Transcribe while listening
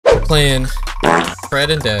playing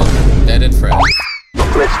Fred and Dead. Dead and Fred.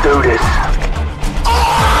 Let's do this.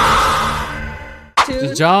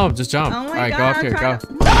 Just jump. Oh All right, go up here. Go.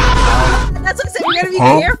 That's what I said. You gotta be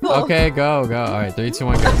careful. Okay, go. All right, 3, 2,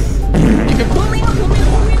 1, go. You can pull me up.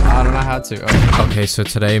 I don't know how to. Okay, so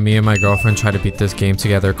today me and my girlfriend try to beat this game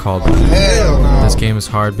together called This game is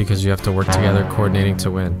hard because you have to work together coordinating to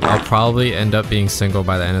win. I'll probably end up being single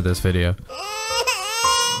by the end of this video.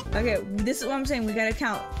 Okay, this is what I'm saying. We gotta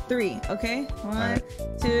count 3, okay? 1,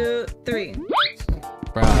 2, 3.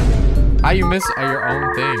 Bruh, how you miss your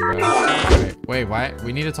own thing, bro? Wait, why?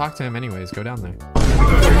 We need to talk to him anyways. Go down there.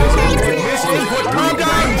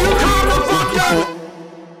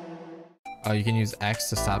 Oh, you can use X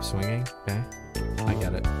to stop swinging? Okay, I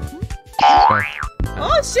get it. Go.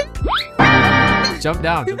 Oh, shit! Jump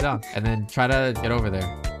down, and then try to get over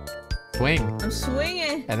there. Swing. I'm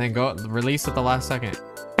swinging. And then go release at the last second.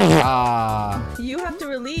 Ah. You have to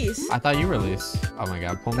release. I thought you release. Oh my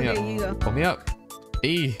god, pull me up. Okay, you go. Pull me up.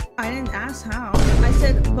 B. I didn't ask how. I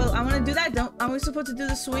said, well, I want to do that. Are we supposed to do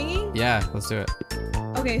the swinging? Yeah, let's do it.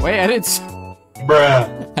 Okay. Wait, I didn't.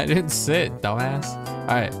 Bruh. I didn't sit, dumbass.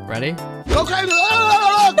 All right, ready? Okay.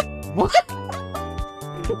 What?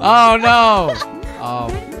 Oh no! Oh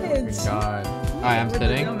my Bitch. god. All right, I'm Where'd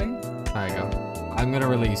sitting. you All go, man? right, go. I'm gonna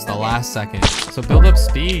release the last second. So build up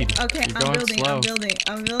speed. Okay, You're going slow.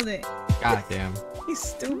 I'm building. God damn. You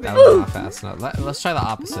stupid. That was not fast enough. Let's try the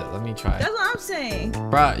opposite. Let me try. That's what I'm saying.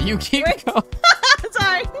 Bruh, you keep going.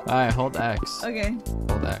 Sorry. All right, hold X. Okay.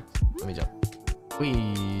 Hold X. Let me jump.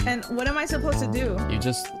 Whee. And what am I supposed to do? You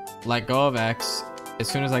just let go of X as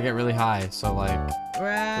soon as I get really high. So like 3,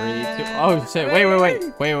 2. Oh shit! Wait!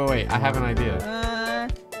 I have an idea.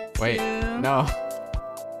 Wait. 2. No.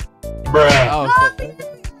 Bruh. Oh shit.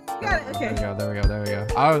 Got it. Okay. There we go.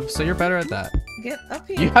 Oh, so you're better at that. Get up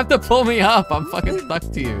here. You have to pull me up. I'm fucking stuck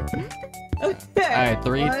to you. Okay. All right,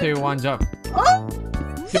 3, 2, 1, jump. Oh.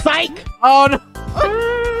 Psych. Oh no!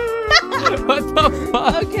 What the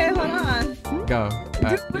fuck? Okay, hold on. Go. All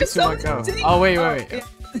right, 3, 2, 1, go. Dang. Oh wait. Yeah.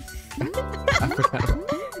 I forgot.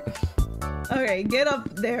 Okay, get up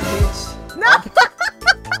there, bitch. No.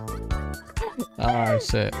 Oh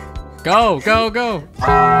shit. Go.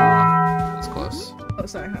 That's close. Oh,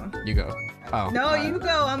 sorry, hold on. You go. Oh. No, you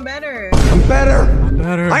go. I'm better. I'm better.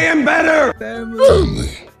 Better. I am better.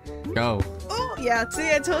 Go. Oh, yeah. See,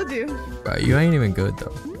 I told you. Bro, you ain't even good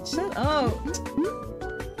though. Shut up.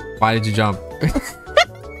 Why did you jump?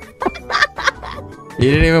 You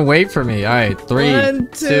didn't even wait for me. All right, 3, 1,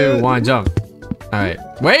 2, 1, jump. All right.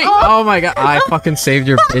 Wait. Oh my god. I fucking saved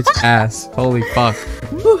your bitch ass. Holy fuck.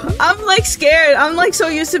 I'm like scared. I'm like so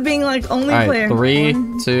used to being like only All right, player. 3,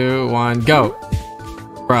 2, 1, go.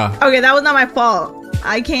 Bruh. Okay, that was not my fault.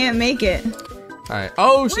 I can't make it. All right.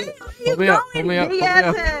 Oh shit. Pull me up. Big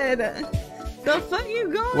ass head. The fuck you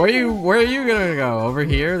going? Where are you gonna go? Over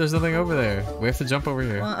here? There's nothing over there. We have to jump over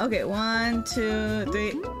here. Okay, 1, 2,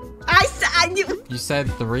 3. You said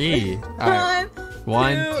 3. All right.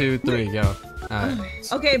 1, 2, 3, go. All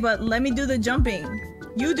right. Okay, but let me do the jumping.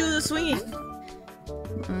 You do the swinging.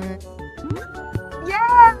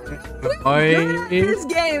 Yeah! Oi. This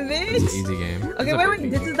game, bitch. It's an easy game. Okay,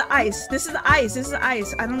 wait. This is the ice. This is the ice.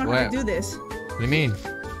 I don't know how to do this. What do you mean?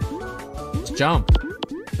 Just jump.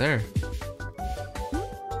 There.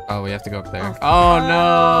 Oh, we have to go up there. Oh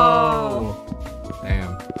no!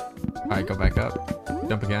 Damn. Alright, go back up.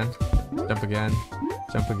 Jump again.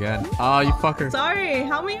 Oh, you fucker. Sorry,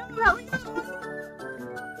 help me up.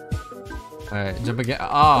 Alright, jump again.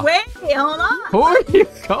 Oh. Wait, hold on. Who are you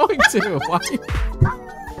going to? Why?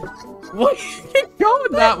 What are you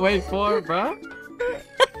going that way for, bro?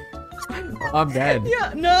 I'm dead.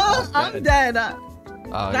 Yeah, no, I'm dead.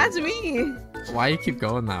 Oh, That's me. why you keep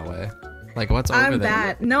going that way? Like, what's over I'm there?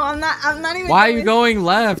 bad. No, I'm not even. Why are you going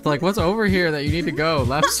left? Like, what's over here that you need to go?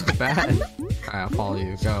 Left's so bad. Alright, I'll follow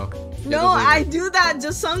you. Go. No, I do that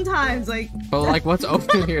just sometimes. Like. But like, what's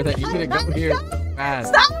over here that you need to go here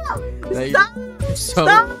fast? Stop!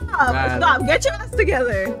 Stop! Get your ass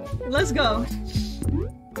together. Let's go.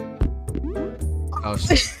 Oh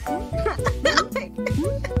shit.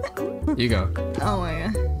 You go. Oh my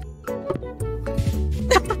god.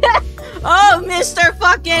 Oh, Mr.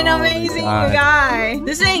 fucking amazing guy.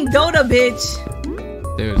 This ain't Dota, bitch.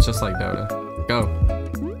 Dude, it's just like Dota. Go.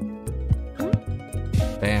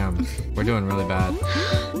 Damn. We're doing really bad.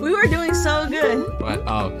 We were doing so good. What?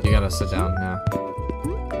 Oh, you gotta sit down now.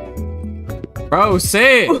 Bro,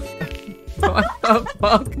 sit! What the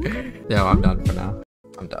fuck? Yo, I'm done for now.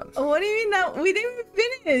 I'm done. What do you mean that we didn't even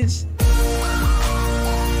finish?